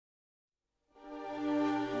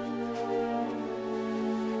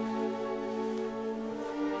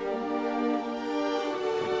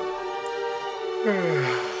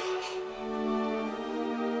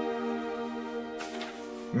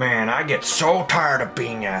I get so tired of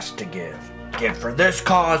being asked to give. Give for this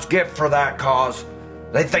cause, give for that cause.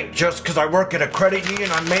 They think just because I work at a credit union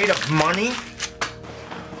I'm made of money?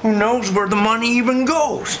 Who knows where the money even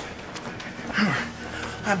goes?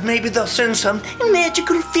 Maybe they'll send some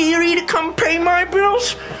magical fairy to come pay my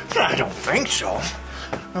bills? I don't think so.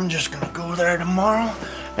 I'm just gonna go there tomorrow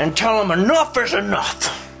and tell them enough is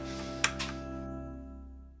enough.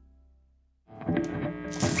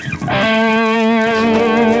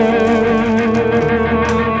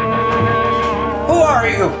 Who are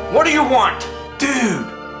you? What do you want? Dude,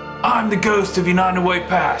 I'm the ghost of United Way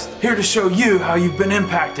Past, here to show you how you've been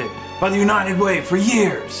impacted by the United Way for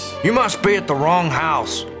years. You must be at the wrong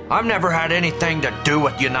house. I've never had anything to do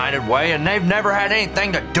with United Way, and they've never had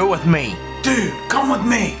anything to do with me. Dude, come with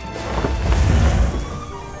me.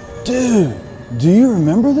 Dude, do you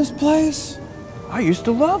remember this place? I used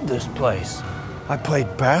to love this place. I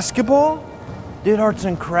played basketball, did arts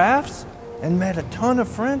and crafts, and met a ton of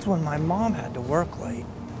friends when my mom had to work late.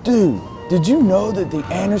 Dude, did you know that the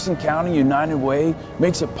Anderson County United Way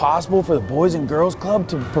makes it possible for the Boys and Girls Club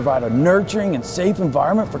to provide a nurturing and safe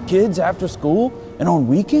environment for kids after school and on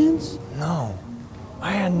weekends? No,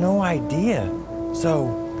 I had no idea.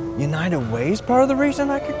 So, United Way's part of the reason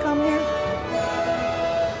I could come here?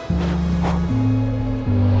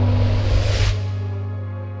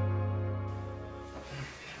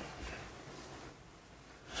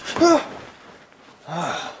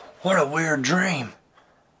 What a weird dream.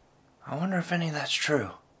 I wonder if any of that's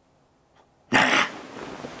true. Nah.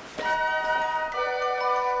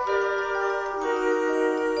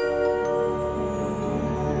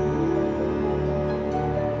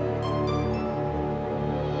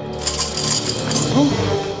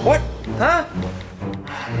 What? Huh?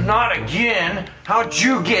 Not again. How'd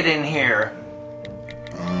you get in here?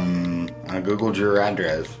 I googled your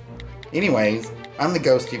address. Anyways, I'm the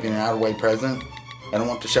ghost of your United Way president, and I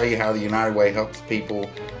want to show you how the United Way helps people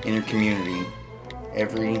in your community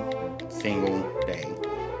every single day.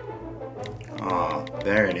 Ah,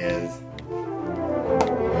 there it is.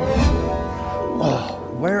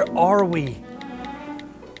 Oh, where are we?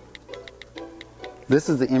 This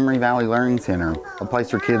is the Emory Valley Learning Center, a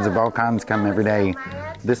place where kids of all kinds come every day.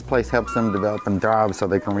 This place helps them develop and thrive so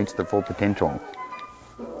they can reach their full potential.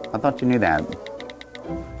 I thought you knew that.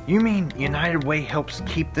 You mean United Way helps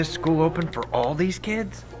keep this school open for all these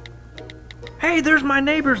kids? Hey, there's my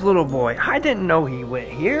neighbor's little boy. I didn't know he went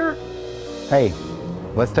here. Hey,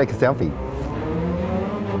 let's take a selfie.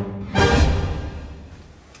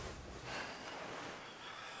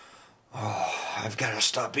 Oh, I've got to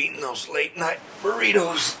stop eating those late night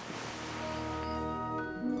burritos.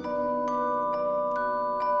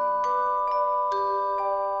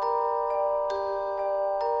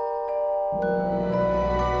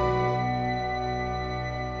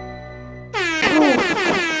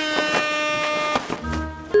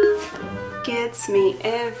 Gets me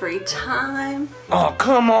every time. Oh,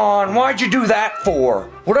 come on. Why'd you do that for?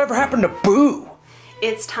 Whatever happened to Boo?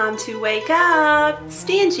 It's time to wake up.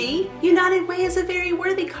 Stingy, United Way is a very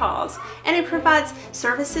worthy cause, and it provides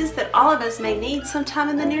services that all of us may need sometime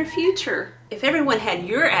in the near future. If everyone had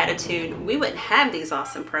your attitude, we wouldn't have these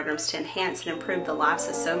awesome programs to enhance and improve the lives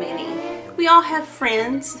of so many. We all have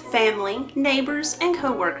friends, family, neighbors, and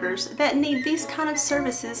co-workers that need these kind of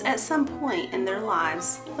services at some point in their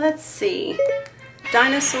lives. Let's see.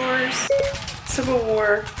 Dinosaurs, Civil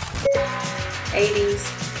War,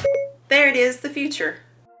 80s. There it is, the future.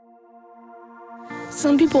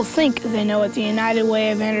 Some people think they know what the United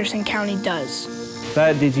Way of Anderson County does.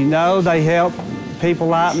 But did you know they help people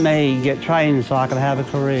like me get training so I could have a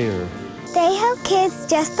career? They help kids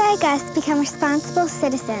just like us become responsible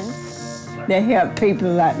citizens. They help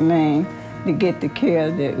people like me to get the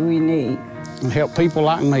care that we need. And help people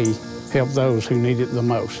like me help those who need it the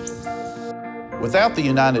most. Without the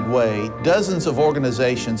United Way, dozens of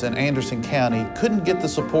organizations in Anderson County couldn't get the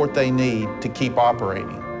support they need to keep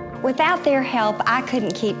operating. Without their help, I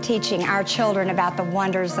couldn't keep teaching our children about the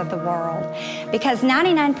wonders of the world. Because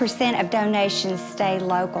 99% of donations stay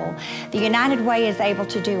local, the United Way is able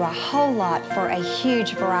to do a whole lot for a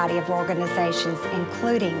huge variety of organizations,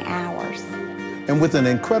 including ours. And with an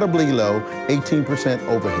incredibly low 18%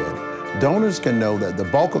 overhead, donors can know that the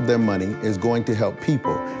bulk of their money is going to help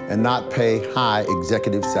people and not pay high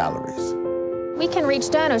executive salaries. We can reach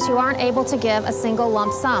donors who aren't able to give a single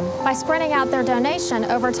lump sum. By spreading out their donation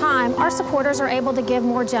over time, our supporters are able to give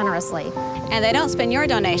more generously. And they don't spend your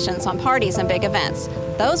donations on parties and big events.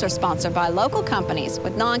 Those are sponsored by local companies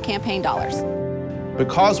with non-campaign dollars.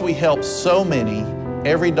 Because we help so many,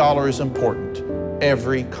 every dollar is important.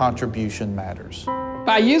 Every contribution matters.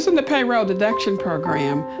 By using the payroll deduction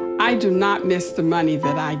program, I do not miss the money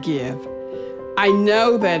that I give. I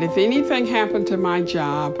know that if anything happened to my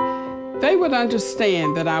job, they would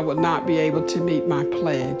understand that I would not be able to meet my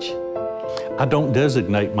pledge. I don't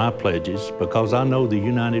designate my pledges because I know the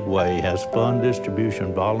United Way has fund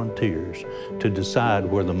distribution volunteers to decide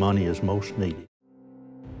where the money is most needed.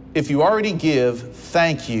 If you already give,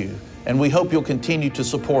 thank you, and we hope you'll continue to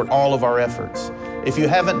support all of our efforts. If you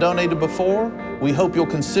haven't donated before, we hope you'll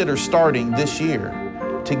consider starting this year.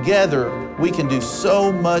 Together, we can do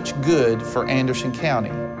so much good for Anderson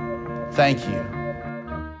County. Thank you.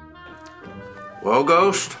 Well,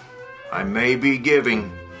 Ghost, I may be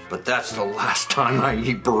giving, but that's the last time I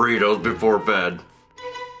eat burritos before bed.